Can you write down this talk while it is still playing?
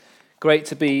Great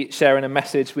to be sharing a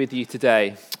message with you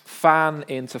today. Fan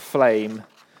into flame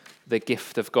the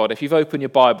gift of God. If you've opened your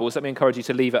Bibles, let me encourage you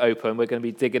to leave it open. We're going to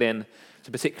be digging in to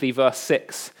particularly verse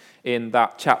 6 in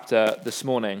that chapter this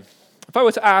morning. If I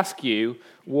were to ask you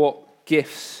what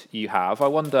gifts you have, I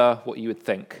wonder what you would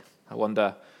think. I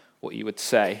wonder what you would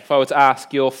say. If I were to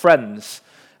ask your friends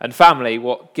and family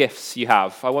what gifts you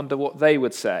have, I wonder what they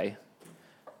would say.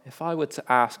 If I were to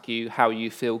ask you how you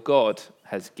feel God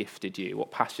has gifted you, what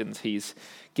passions he's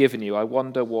given you, I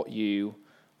wonder what you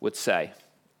would say.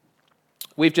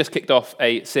 We've just kicked off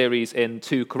a series in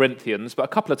 2 Corinthians, but a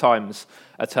couple of times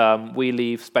a term we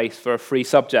leave space for a free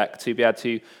subject to be able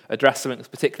to address something that's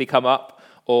particularly come up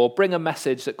or bring a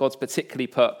message that God's particularly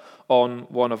put on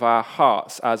one of our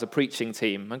hearts as a preaching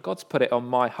team. And God's put it on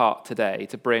my heart today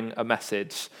to bring a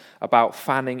message about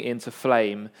fanning into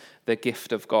flame the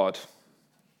gift of God,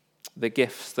 the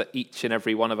gifts that each and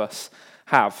every one of us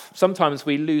have. Sometimes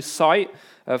we lose sight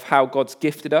of how God's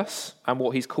gifted us and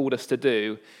what he's called us to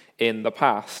do in the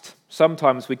past.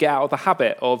 Sometimes we get out of the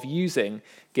habit of using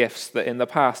gifts that in the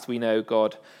past we know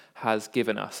God has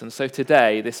given us. And so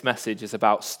today, this message is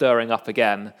about stirring up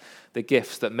again the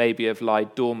gifts that maybe have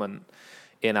lied dormant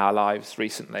in our lives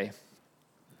recently.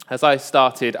 As I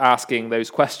started asking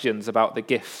those questions about the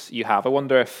gifts you have, I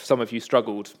wonder if some of you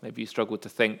struggled. Maybe you struggled to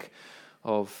think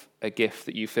of a gift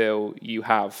that you feel you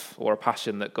have or a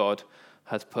passion that God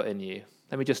has put in you.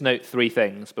 Let me just note 3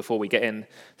 things before we get into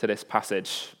this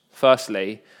passage.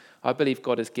 Firstly, I believe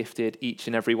God has gifted each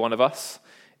and every one of us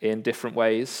in different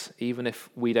ways, even if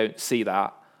we don't see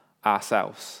that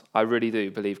ourselves. I really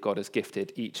do believe God has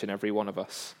gifted each and every one of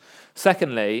us.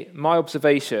 Secondly, my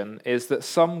observation is that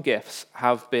some gifts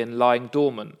have been lying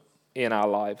dormant in our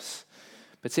lives,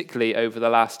 particularly over the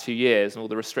last 2 years and all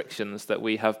the restrictions that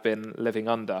we have been living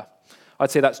under. I'd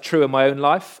say that's true in my own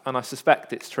life, and I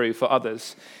suspect it's true for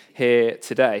others here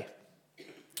today,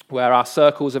 where our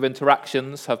circles of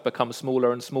interactions have become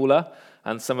smaller and smaller,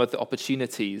 and some of the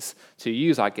opportunities to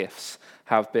use our gifts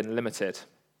have been limited.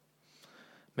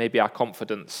 Maybe our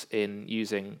confidence in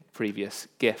using previous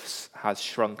gifts has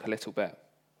shrunk a little bit.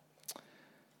 I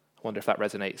wonder if that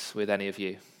resonates with any of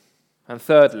you. And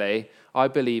thirdly, I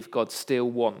believe God still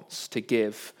wants to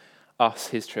give us,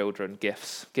 his children,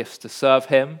 gifts to serve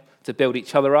him, to build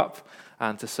each other up,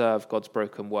 and to serve God's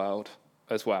broken world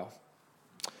as well.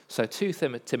 So 2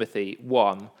 Timothy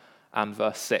 1 and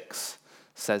verse 6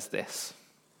 says this: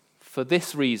 "For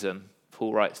this reason,"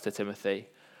 Paul writes to Timothy,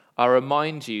 "I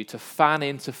remind you to fan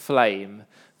into flame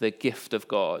the gift of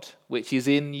God, which is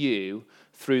in you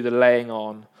through the laying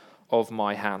on of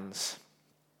my hands."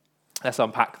 Let's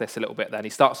unpack this a little bit then. He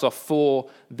starts off, "For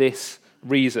this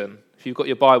reason." If you've got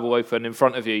your Bible open in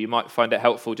front of you, you might find it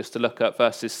helpful just to look at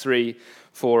verses 3,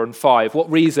 4, and 5. What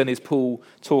reason is Paul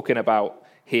talking about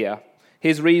here?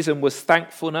 His reason was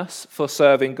thankfulness for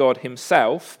serving God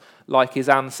himself, like his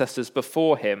ancestors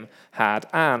before him had,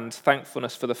 and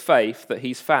thankfulness for the faith that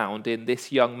he's found in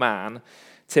this young man,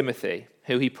 Timothy,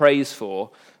 who he prays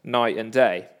for night and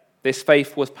day. This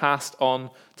faith was passed on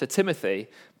to Timothy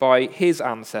by his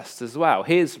ancestors as well,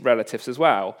 his relatives as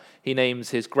well. He names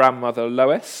his grandmother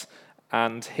Lois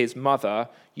and his mother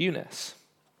Eunice.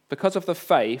 Because of the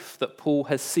faith that Paul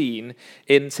has seen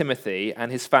in Timothy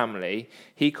and his family,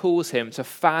 he calls him to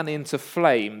fan into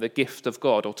flame the gift of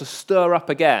God, or to stir up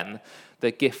again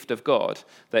the gift of God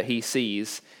that he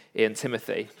sees in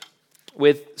Timothy.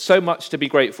 With so much to be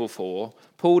grateful for,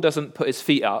 Paul doesn't put his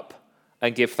feet up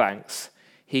and give thanks.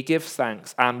 He gives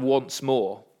thanks and wants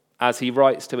more, as he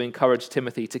writes to encourage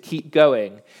Timothy to keep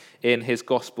going in his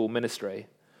gospel ministry.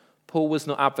 Paul was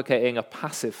not advocating a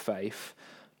passive faith,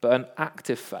 but an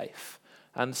active faith.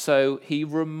 And so he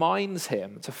reminds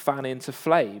him to fan into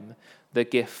flame the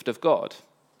gift of God.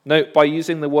 Note, by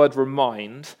using the word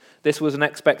remind, this was an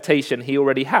expectation he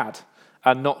already had,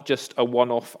 and not just a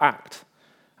one-off act.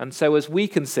 And so as we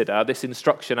consider this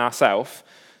instruction ourselves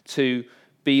to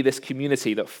be this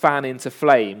community that fan into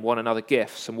flame one another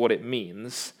gifts and what it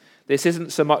means, this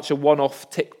isn't so much a one-off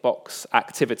tick box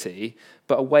activity,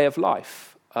 but a way of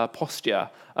life, a posture,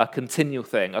 a continual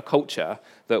thing, a culture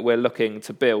that we're looking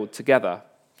to build together.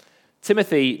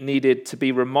 Timothy needed to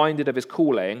be reminded of his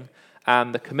calling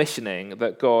and the commissioning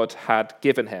that God had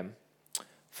given him.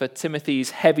 For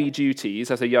Timothy's heavy duties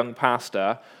as a young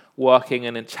pastor, working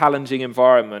in a challenging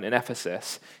environment in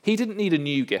Ephesus, he didn't need a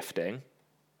new gifting,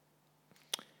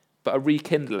 but a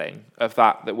rekindling of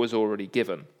that was already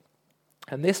given.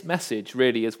 And this message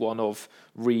really is one of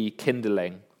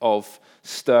rekindling, of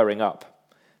stirring up.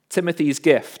 Timothy's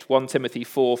gift, 1 Timothy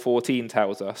 4:14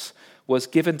 tells us, was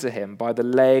given to him by the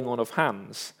laying on of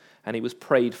hands, and he was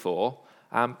prayed for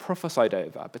and prophesied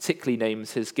over, particularly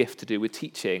names his gift to do with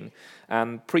teaching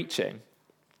and preaching.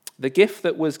 The gift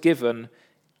that was given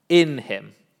in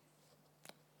him,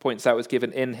 points out was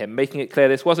given in him, making it clear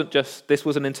this was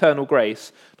an internal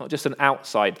grace, not just an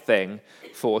outside thing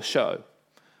for show.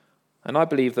 And I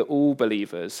believe that all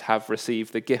believers have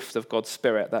received the gift of God's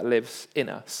Spirit that lives in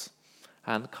us,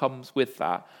 and comes with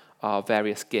that are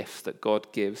various gifts that God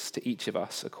gives to each of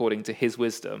us according to his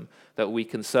wisdom, that we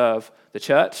can serve the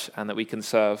church and that we can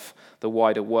serve the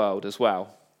wider world as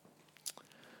well.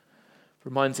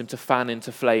 Reminds him to fan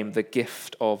into flame the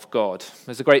gift of God.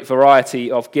 There's a great variety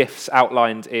of gifts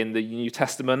outlined in the New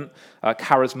Testament.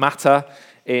 Charismata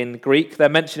in Greek. They're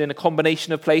mentioned in a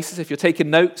combination of places. If you're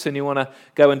taking notes and you want to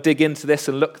go and dig into this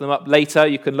and look them up later,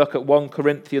 you can look at 1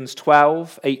 Corinthians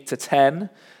 12, 8 to 10,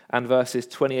 and verses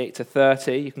 28 to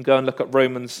 30. You can go and look at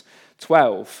Romans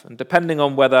 12. And depending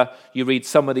on whether you read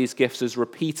some of these gifts as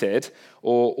repeated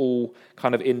or all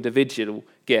kind of individual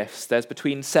gifts, there's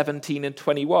between 17 and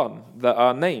 21 that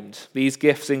are named. These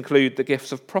gifts include the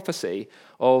gifts of prophecy,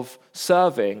 of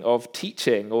serving, of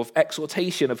teaching, of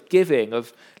exhortation, of giving,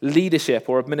 of leadership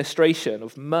or administration,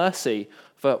 of mercy,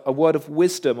 for a word of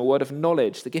wisdom, a word of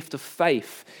knowledge, the gift of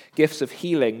faith, gifts of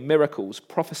healing, miracles,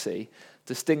 prophecy,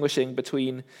 distinguishing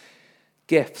between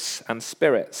gifts and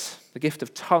spirits, the gift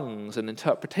of tongues and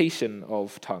interpretation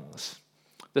of tongues.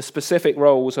 The specific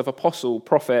roles of apostle,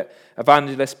 prophet,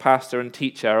 evangelist, pastor, and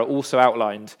teacher are also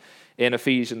outlined in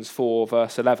Ephesians 4,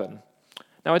 verse 11.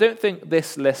 Now, I don't think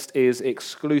this list is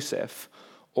exclusive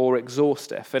or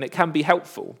exhaustive, and it can be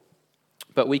helpful,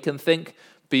 but we can think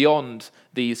beyond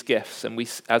these gifts and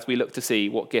as we look to see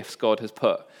what gifts God has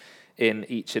put in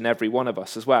each and every one of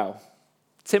us as well.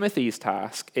 Timothy's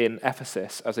task in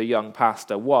Ephesus as a young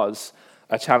pastor was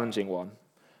a challenging one,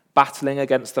 battling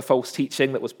against the false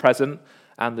teaching that was present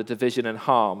and the division and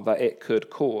harm that it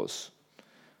could cause.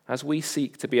 As we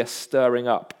seek to be a stirring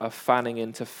up, a fanning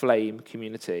into flame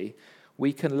community,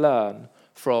 we can learn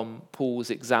from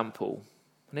Paul's example.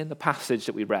 And in the passage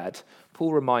that we read,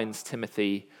 Paul reminds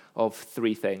Timothy of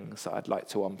three things that I'd like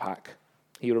to unpack.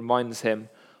 He reminds him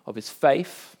of his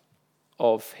faith,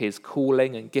 of his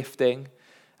calling and gifting,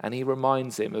 and he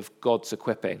reminds him of God's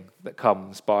equipping that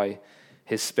comes by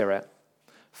his Spirit.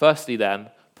 Firstly then,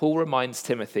 Paul reminds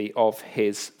Timothy of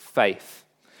his faith.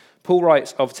 Paul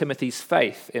writes of Timothy's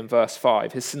faith in verse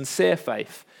 5, his sincere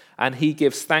faith, and he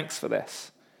gives thanks for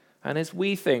this. And as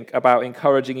we think about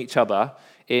encouraging each other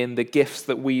in the gifts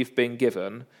that we've been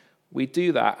given, we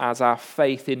do that as our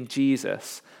faith in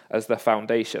Jesus as the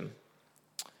foundation.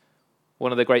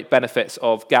 One of the great benefits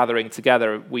of gathering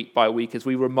together week by week is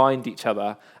we remind each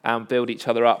other and build each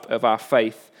other up of our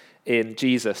faith in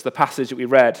Jesus. The passage that we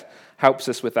read helps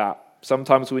us with that.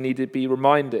 Sometimes we need to be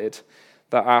reminded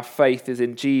that our faith is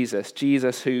in Jesus.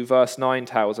 Jesus, who, verse 9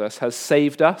 tells us, has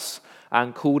saved us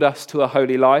and called us to a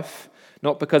holy life,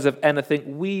 not because of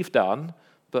anything we've done,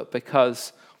 but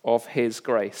because of his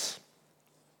grace.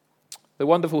 The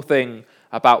wonderful thing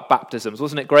about baptisms,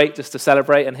 wasn't it great just to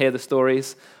celebrate and hear the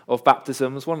stories of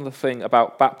baptisms? One of the things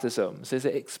about baptisms is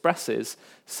it expresses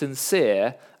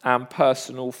sincere and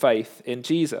personal faith in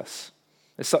Jesus.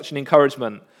 It's such an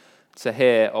encouragement to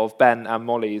hear of Ben and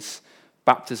Molly's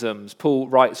baptisms. Paul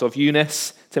writes of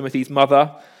Eunice, Timothy's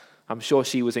mother. I'm sure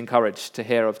she was encouraged to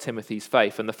hear of Timothy's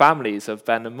faith. And the families of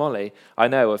Ben and Molly, I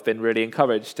know, have been really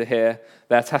encouraged to hear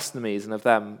their testimonies and of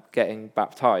them getting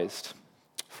baptized.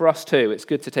 For us too, it's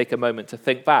good to take a moment to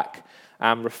think back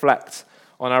and reflect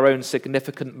on our own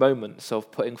significant moments of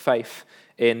putting faith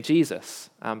in Jesus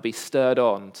and be stirred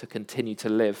on to continue to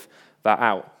live that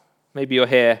out. Maybe you're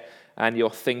here and you're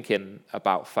thinking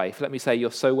about faith. Let me say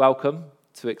you're so welcome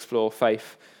to explore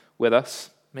faith with us.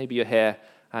 Maybe you're here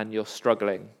and you're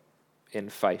struggling in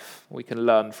faith. We can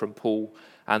learn from Paul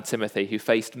and Timothy, who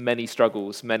faced many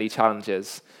struggles, many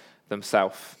challenges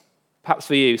themselves. Perhaps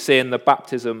for you, seeing the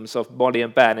baptisms of Molly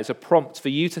and Ben is a prompt for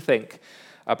you to think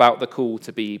about the call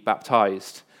to be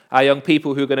baptized. Our young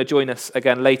people who are going to join us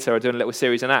again later are doing a little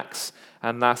series in Acts,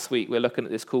 and last week we're looking at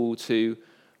this call to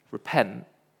repent,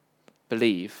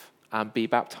 believe, and be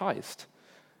baptized.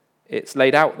 It's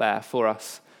laid out there for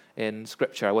us in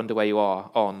Scripture. I wonder where you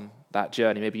are on that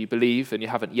journey. Maybe you believe and you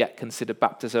haven't yet considered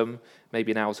baptism.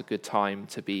 Maybe now's a good time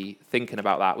to be thinking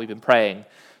about that. We've been praying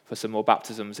for some more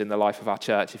baptisms in the life of our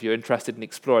church. If you're interested in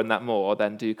exploring that more,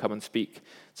 then do come and speak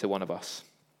to one of us.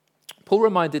 Paul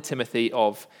reminded Timothy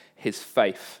of his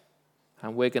faith,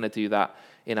 and we're going to do that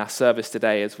in our service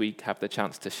today as we have the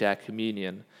chance to share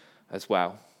communion as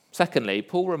well. Secondly,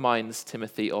 Paul reminds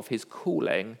Timothy of his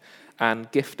calling and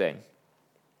gifting.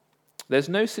 There's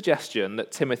no suggestion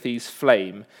that Timothy's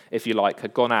flame, if you like,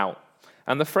 had gone out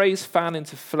And the phrase fan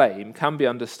into flame can be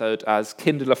understood as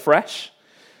kindle afresh,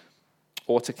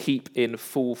 or to keep in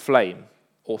full flame,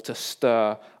 or to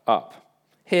stir up.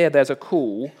 Here there's a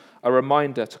call, a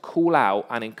reminder to call out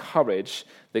and encourage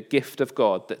the gift of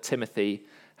God that Timothy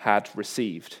had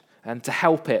received, and to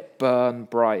help it burn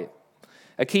bright.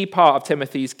 A key part of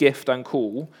Timothy's gift and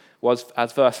call was,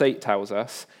 as verse 8 tells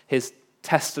us, his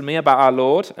testimony about our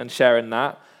Lord and sharing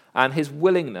that, and his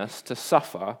willingness to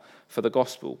suffer for the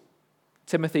gospel.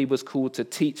 Timothy was called to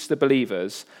teach the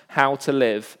believers how to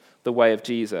live the way of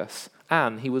Jesus,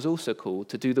 and he was also called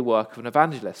to do the work of an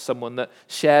evangelist, someone that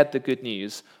shared the good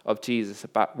news of Jesus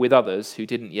with others who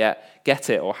didn't yet get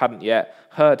it or hadn't yet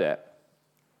heard it.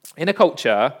 In a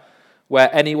culture where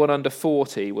anyone under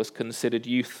 40 was considered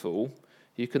youthful,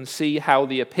 you can see how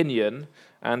the opinion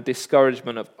and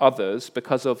discouragement of others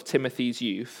because of Timothy's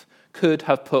youth could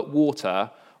have put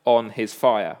water on his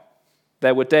fire.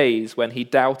 There were days when he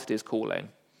doubted his calling,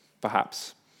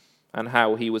 perhaps, and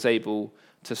how he was able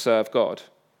to serve God.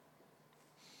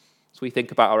 As we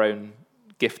think about our own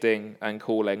gifting and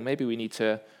calling, maybe we need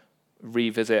to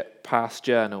revisit past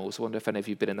journals. I wonder if any of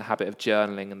you have been in the habit of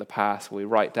journaling in the past, where we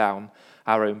write down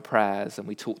our own prayers and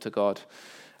we talk to God,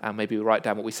 and maybe we write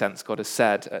down what we sense God has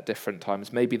said at different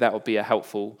times. Maybe that would be a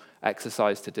helpful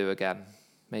exercise to do again.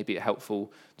 Maybe it's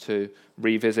helpful to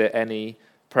revisit any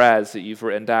prayers that you've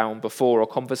written down before, or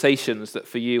conversations that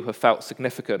for you have felt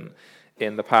significant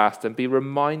in the past, and be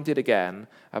reminded again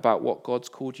about what God's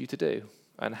called you to do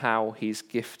and how he's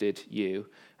gifted you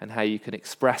and how you can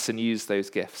express and use those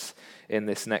gifts in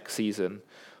this next season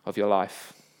of your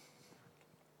life.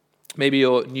 Maybe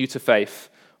you're new to faith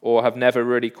or have never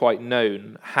really quite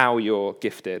known how you're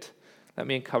gifted. Let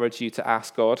me encourage you to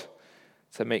ask God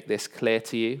to make this clear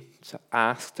to you, to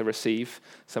ask to receive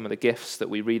some of the gifts that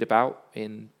we read about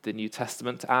in the New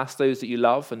Testament, to ask those that you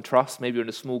love and trust, maybe you're in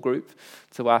a small group,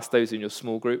 to ask those in your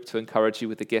small group to encourage you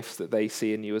with the gifts that they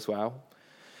see in you as well.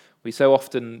 We so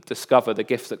often discover the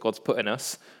gifts that God's put in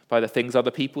us by the things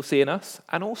other people see in us,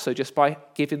 and also just by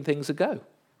giving things a go,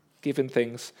 giving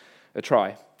things a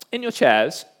try. In your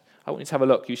chairs, I want you to have a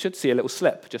look. You should see a little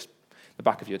slip just the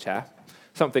back of your chair,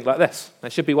 something like this. There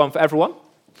should be one for everyone.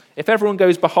 If everyone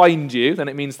goes behind you, then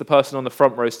it means the person on the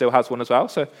front row still has one as well.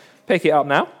 So pick it up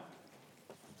now.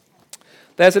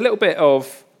 There's a little bit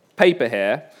of paper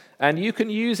here, and you can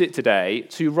use it today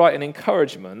to write an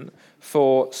encouragement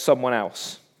for someone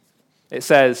else. It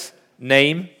says,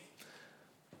 name,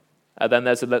 and then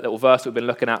there's a little verse we've been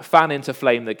looking at, fan into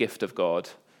flame the gift of God.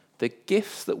 The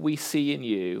gifts that we see in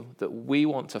you that we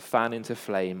want to fan into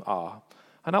flame are.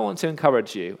 And I want to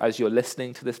encourage you as you're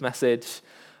listening to this message,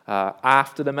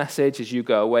 after the message, as you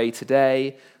go away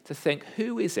today, to think,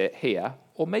 who is it here,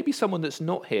 or maybe someone that's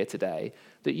not here today,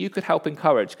 that you could help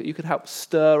encourage, that you could help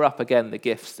stir up again the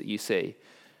gifts that you see.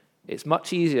 It's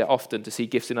much easier often to see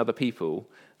gifts in other people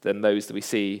than those that we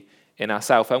see in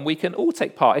ourselves. And we can all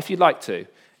take part, if you'd like to,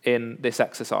 in this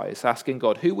exercise, asking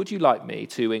God, who would you like me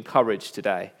to encourage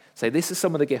today? Say, this is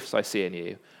some of the gifts I see in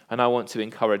you, and I want to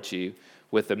encourage you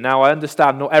with them. Now, I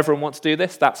understand not everyone wants to do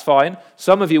this. That's fine.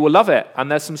 Some of you will love it,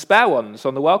 and there's some spare ones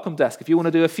on the welcome desk. If you want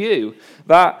to do a few,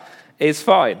 that is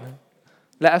fine.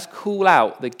 Let us call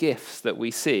out the gifts that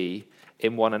we see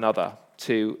in one another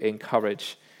to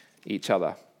encourage each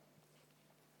other.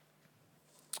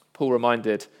 Paul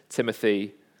reminded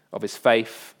Timothy of his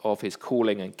faith, of his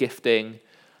calling and gifting,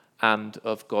 and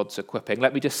of God's equipping.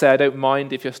 Let me just say, I don't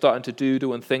mind if you're starting to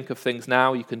doodle and think of things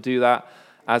now. You can do that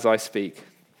as I speak.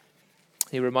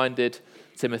 He reminded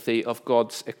Timothy of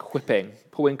God's equipping.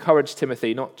 Paul encouraged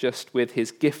Timothy not just with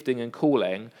his gifting and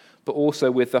calling, but also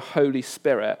with the Holy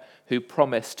Spirit who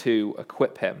promised to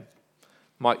equip him.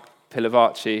 Mike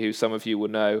Pilavachi, who some of you will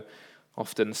know,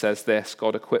 often says this: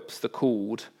 God equips the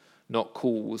called, not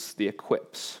calls the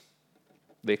equipped.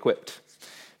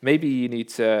 Maybe you need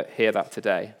to hear that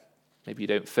today. Maybe you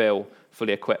don't feel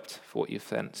fully equipped for what you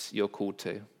sense you're called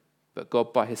to. But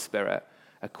God, by his Spirit,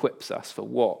 equips us for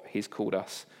what he's called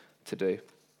us to do.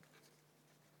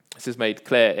 This is made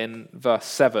clear in verse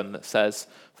 7 that says,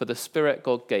 "For the Spirit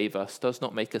God gave us does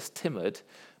not make us timid,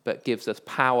 but gives us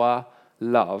power,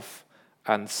 love,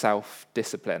 and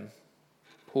self-discipline."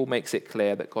 Paul makes it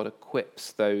clear that God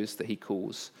equips those that he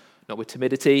calls, not with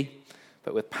timidity,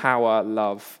 but with power,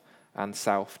 love, and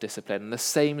self-discipline. And the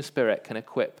same Spirit can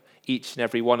equip each and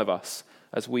every one of us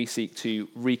as we seek to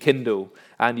rekindle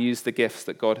and use the gifts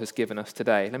that God has given us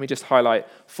today. Let me just highlight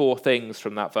 4 things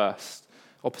from that verse.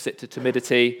 Opposite to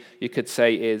timidity, you could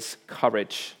say, is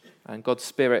courage. And God's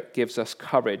Spirit gives us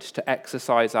courage to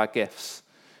exercise our gifts.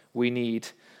 We need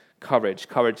courage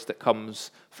that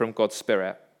comes from God's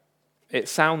Spirit. It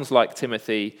sounds like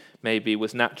Timothy maybe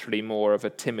was naturally more of a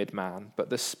timid man, but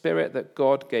the spirit that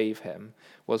God gave him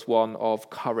was one of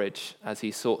courage as he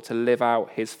sought to live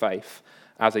out his faith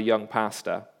as a young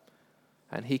pastor.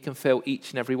 And he can fill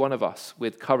each and every one of us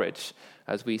with courage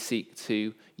as we seek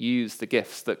to use the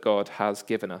gifts that God has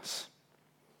given us.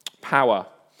 Power.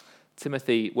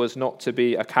 Timothy was not to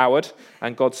be a coward,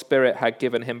 and God's Spirit had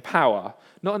given him power,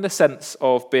 not in the sense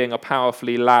of being a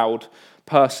powerfully loud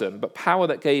person, but power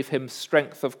that gave him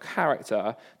strength of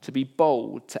character to be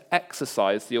bold, to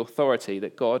exercise the authority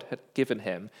that God had given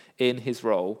him in his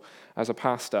role as a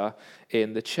pastor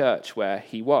in the church where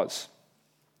he was.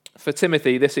 For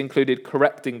Timothy, this included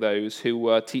correcting those who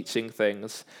were teaching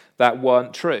things that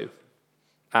weren't true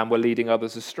and were leading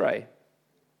others astray.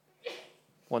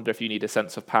 Wonder if you need a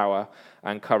sense of power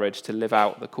and courage to live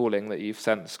out the calling that you've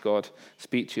sensed God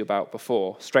speak to you about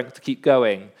before. Strength to keep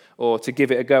going or to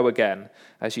give it a go again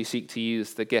as you seek to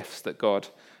use the gifts that God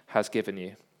has given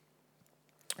you.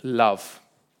 Love,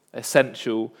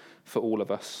 essential for all of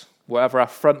us. Whatever our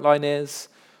front line is,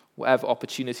 whatever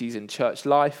opportunities in church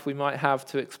life we might have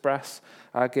to express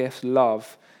our gifts,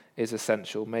 love is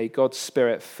essential. May God's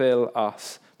Spirit fill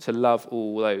us to love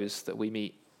all those that we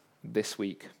meet this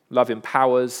week. Love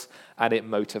empowers and it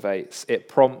motivates. It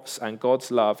prompts, and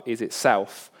God's love is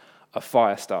itself a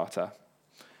fire starter.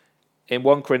 In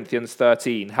 1 Corinthians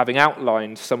 13, having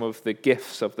outlined some of the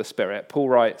gifts of the Spirit, Paul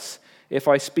writes, "If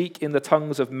I speak in the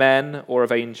tongues of men or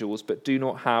of angels, but do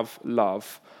not have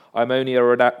love, I'm only a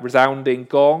resounding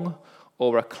gong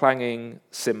or a clanging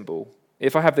cymbal.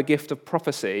 If I have the gift of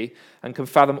prophecy and can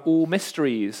fathom all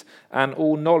mysteries and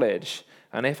all knowledge,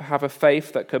 and if I have a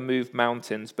faith that can move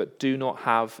mountains but do not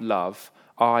have love,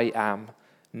 I am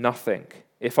nothing.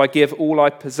 If I give all I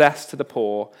possess to the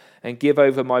poor and give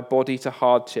over my body to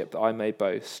hardship that I may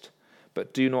boast,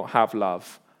 but do not have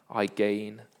love, I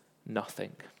gain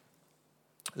nothing."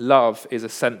 Love is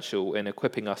essential in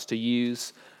equipping us to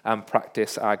use and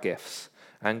practice our gifts,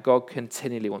 and God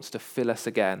continually wants to fill us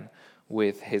again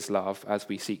with his love as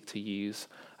we seek to use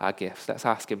our gifts. Let's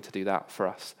ask him to do that for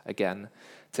us again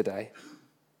today.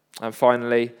 And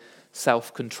finally,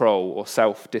 self-control or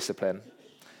self-discipline.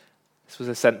 This was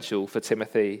essential for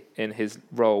Timothy in his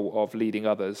role of leading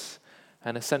others,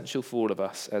 and essential for all of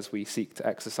us as we seek to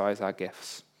exercise our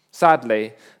gifts.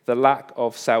 Sadly, the lack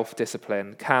of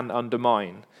self-discipline can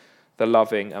undermine the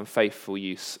loving and faithful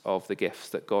use of the gifts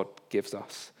that God gives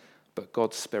us, but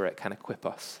God's Spirit can equip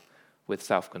us with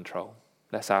self-control.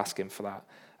 Let's ask him for that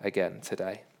again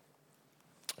today.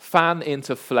 Fan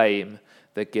into flame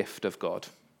the gift of God.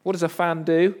 What does a fan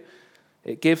do?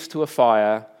 It gives to a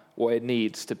fire what it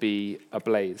needs to be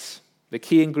ablaze. The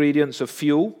key ingredients of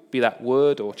fuel, be that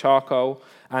wood or charcoal,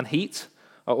 and heat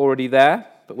are already there,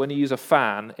 but when you use a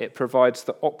fan, it provides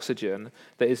the oxygen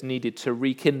that is needed to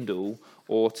rekindle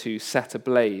or to set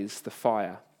ablaze the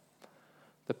fire.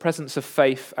 The presence of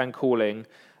faith and calling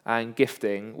and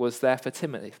gifting was there for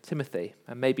Timothy,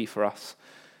 and maybe for us,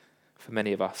 for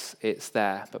many of us, it's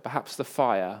there, but perhaps the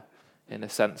fire in a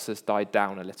sense has died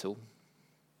down a little.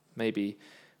 Maybe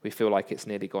we feel like it's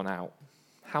nearly gone out.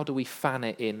 How do we fan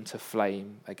it into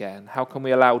flame again? How can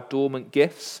we allow dormant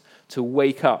gifts to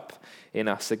wake up in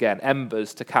us again,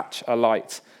 embers to catch a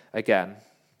light again?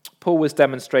 Paul has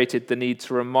demonstrated the need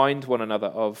to remind one another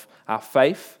of our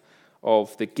faith,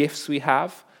 of the gifts we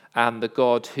have, and the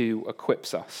God who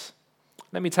equips us.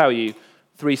 Let me tell you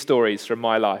 3 stories from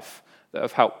my life that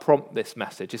have helped prompt this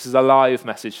message. This is a live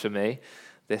message for me,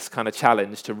 this kind of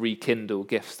challenge to rekindle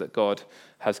gifts that God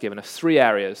has given us. 3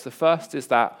 areas. The first is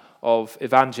that of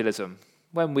evangelism.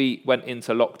 When we went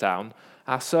into lockdown,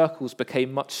 our circles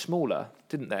became much smaller,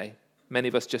 didn't they? Many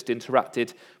of us just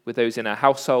interacted with those in our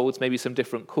households, maybe some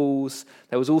different calls.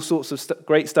 There was all sorts of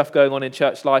great stuff going on in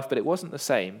church life, but it wasn't the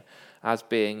same as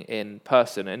being in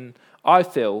person. And I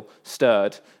feel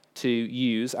stirred to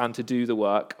use and to do the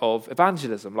work of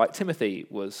evangelism, like Timothy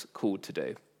was called to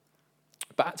do.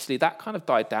 But actually, that kind of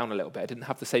died down a little bit. I didn't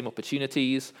have the same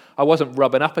opportunities. I wasn't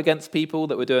rubbing up against people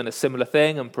that were doing a similar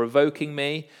thing and provoking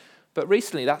me. But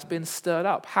recently, that's been stirred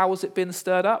up. How has it been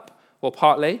stirred up? Well,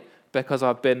 partly because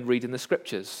I've been reading the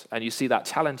scriptures, and you see that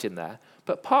challenge in there.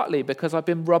 But partly because I've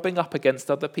been rubbing up against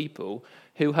other people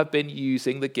who have been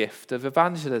using the gift of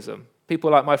evangelism. People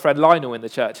like my friend Lionel in the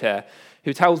church here,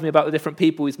 who tells me about the different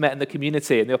people he's met in the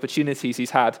community and the opportunities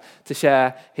he's had to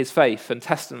share his faith and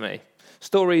testimony.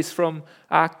 Stories from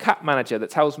our CAP manager that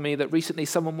tells me that recently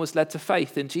someone was led to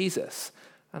faith in Jesus.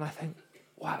 And I think,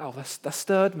 wow, that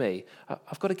stirred me.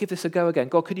 I've got to give this a go again.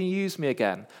 God, can you use me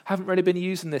again? I haven't really been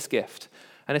using this gift.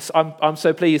 And I'm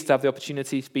so pleased to have the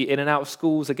opportunity to be in and out of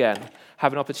schools again,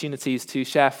 having opportunities to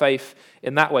share faith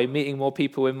in that way, meeting more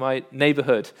people in my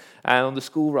neighborhood and on the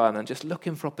school run, and just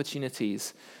looking for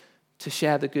opportunities to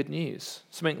share the good news.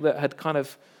 Something that had kind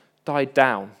of died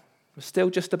down, was still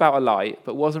just about a light,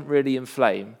 but wasn't really in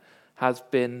flame, has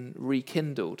been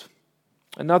rekindled.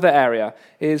 Another area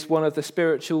is one of the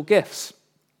spiritual gifts.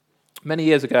 Many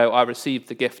years ago, I received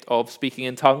the gift of speaking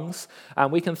in tongues,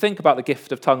 and we can think about the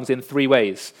gift of tongues in three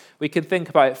ways. We can think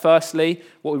about it, firstly,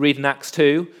 what we read in Acts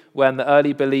 2, when the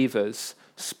early believers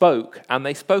spoke, and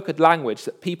they spoke a language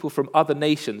that people from other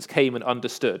nations came and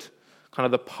understood, kind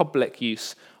of the public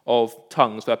use of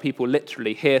tongues, where people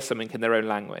literally hear something in their own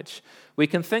language. We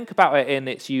can think about it in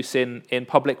its use in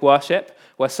public worship,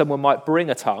 where someone might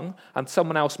bring a tongue, and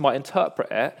someone else might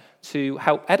interpret it to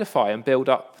help edify and build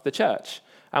up the church.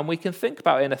 And we can think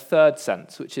about it in a third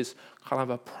sense, which is kind of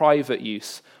a private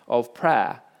use of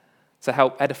prayer to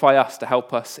help edify us, to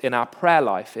help us in our prayer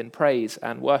life, in praise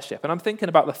and worship. And I'm thinking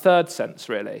about the third sense,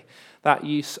 really, that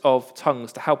use of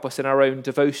tongues to help us in our own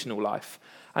devotional life.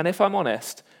 And if I'm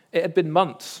honest, it had been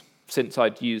months since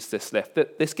I'd used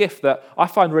this gift that I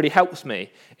find really helps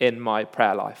me in my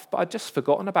prayer life. But I'd just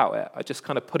forgotten about it. I just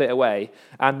kind of put it away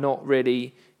and not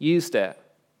really used it.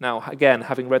 Now, again,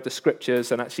 having read the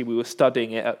scriptures, and actually we were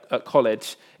studying it at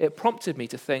college, it prompted me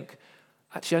to think,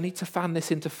 actually, I need to fan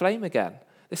this into flame again.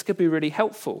 This could be really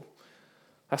helpful.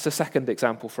 That's the second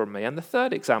example from me. And the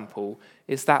third example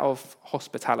is that of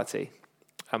hospitality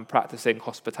and practicing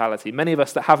hospitality. Many of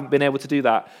us that haven't been able to do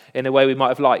that in a way we might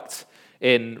have liked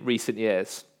in recent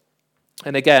years.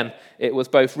 And again, it was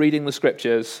both reading the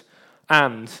scriptures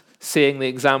and seeing the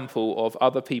example of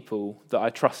other people that I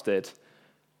trusted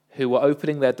who were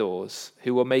opening their doors,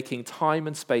 who were making time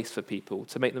and space for people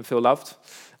to make them feel loved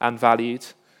and valued,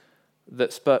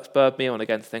 that spurred me on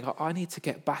again to think, I need to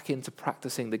get back into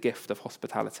practicing the gift of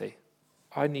hospitality.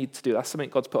 I need to do that. That's something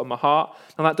God's put on my heart.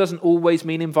 And that doesn't always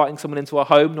mean inviting someone into our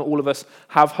home. Not all of us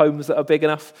have homes that are big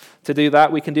enough to do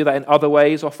that. We can do that in other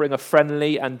ways, offering a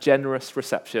friendly and generous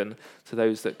reception to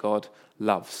those that God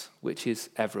loves, which is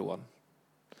everyone.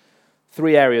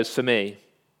 Three areas for me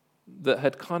that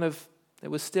had it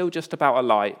was still just about a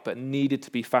light, but needed to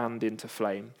be fanned into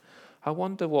flame. I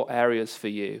wonder what areas for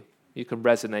you can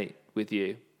resonate with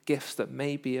you. Gifts that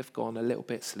maybe have gone a little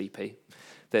bit sleepy,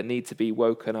 that need to be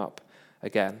woken up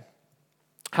again.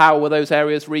 How were those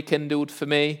areas rekindled for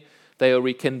me? They were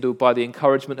rekindled by the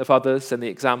encouragement of others and the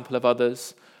example of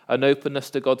others. An openness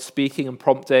to God speaking and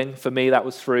prompting. For me, that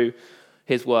was through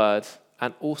his word.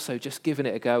 And also just giving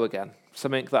it a go again.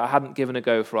 Something that I hadn't given a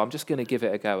go for. I'm just going to give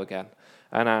it a go again.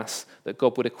 And ask that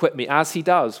God would equip me, as he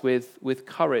does, with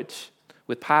courage,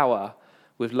 with power,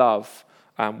 with love,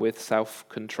 and with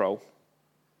self-control.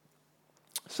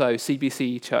 So,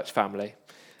 CBC church family,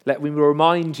 let me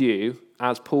remind you,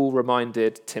 as Paul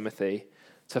reminded Timothy,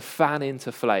 to fan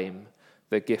into flame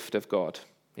the gift of God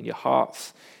in your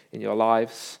hearts, in your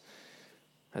lives,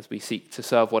 as we seek to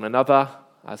serve one another,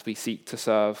 as we seek to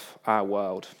serve our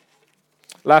world.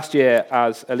 Last year,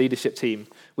 as a leadership team,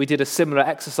 we did a similar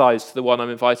exercise to the one I'm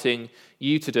inviting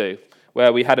you to do,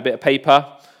 where we had a bit of paper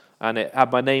and it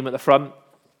had my name at the front,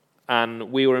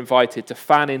 and we were invited to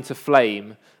fan into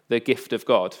flame the gift of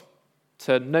God,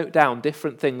 to note down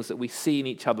different things that we see in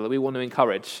each other that we want to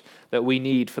encourage, that we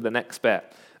need for the next bit.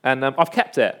 And I've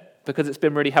kept it because it's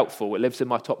been really helpful. It lives in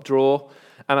my top drawer.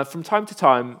 And from time to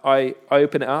time, I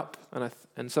open it up,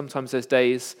 and sometimes there's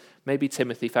days, maybe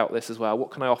Timothy felt this as well. What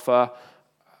can I offer?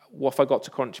 What have I got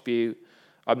to contribute?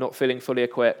 I'm not feeling fully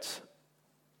equipped.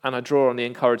 And I draw on the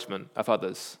encouragement of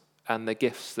others and the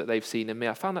gifts that they've seen in me.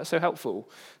 I found that so helpful,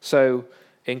 so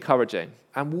encouraging.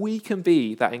 And we can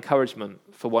be that encouragement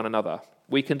for one another.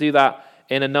 We can do that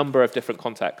in a number of different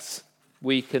contexts.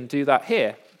 We can do that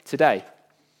here, today.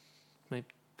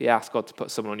 Maybe ask God to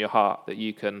put someone on your heart that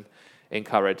you can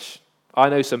encourage. I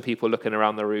know some people looking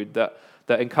around the room that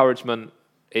encouragement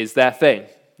is their thing.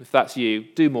 If that's you,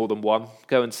 do more than one.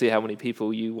 Go and see how many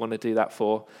people you want to do that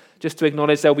for. Just to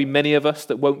acknowledge there'll be many of us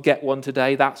that won't get one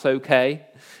today. That's okay.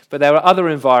 But there are other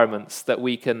environments that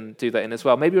we can do that in as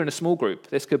well. Maybe you're in a small group.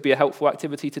 This could be a helpful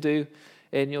activity to do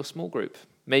in your small group.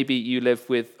 Maybe you live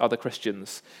with other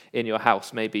Christians in your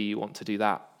house. Maybe you want to do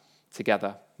that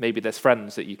together. Maybe there's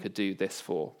friends that you could do this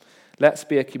for. Let's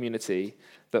be a community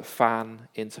that fan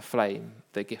into flame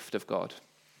the gift of God.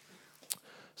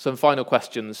 Some final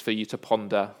questions for you to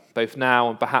ponder, both now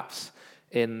and perhaps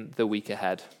in the week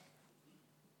ahead.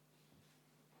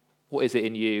 What is it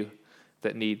in you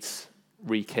that needs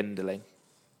rekindling?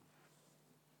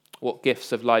 What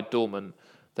gifts have lied dormant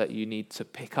that you need to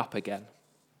pick up again?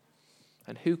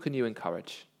 And who can you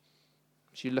encourage?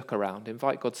 As you look around,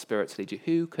 invite God's Spirit to lead you.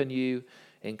 Who can you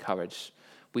encourage?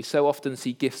 We so often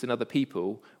see gifts in other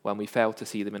people when we fail to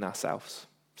see them in ourselves.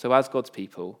 So as God's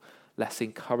people, let's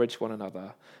encourage one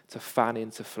another to fan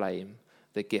into flame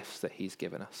the gifts that he's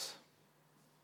given us.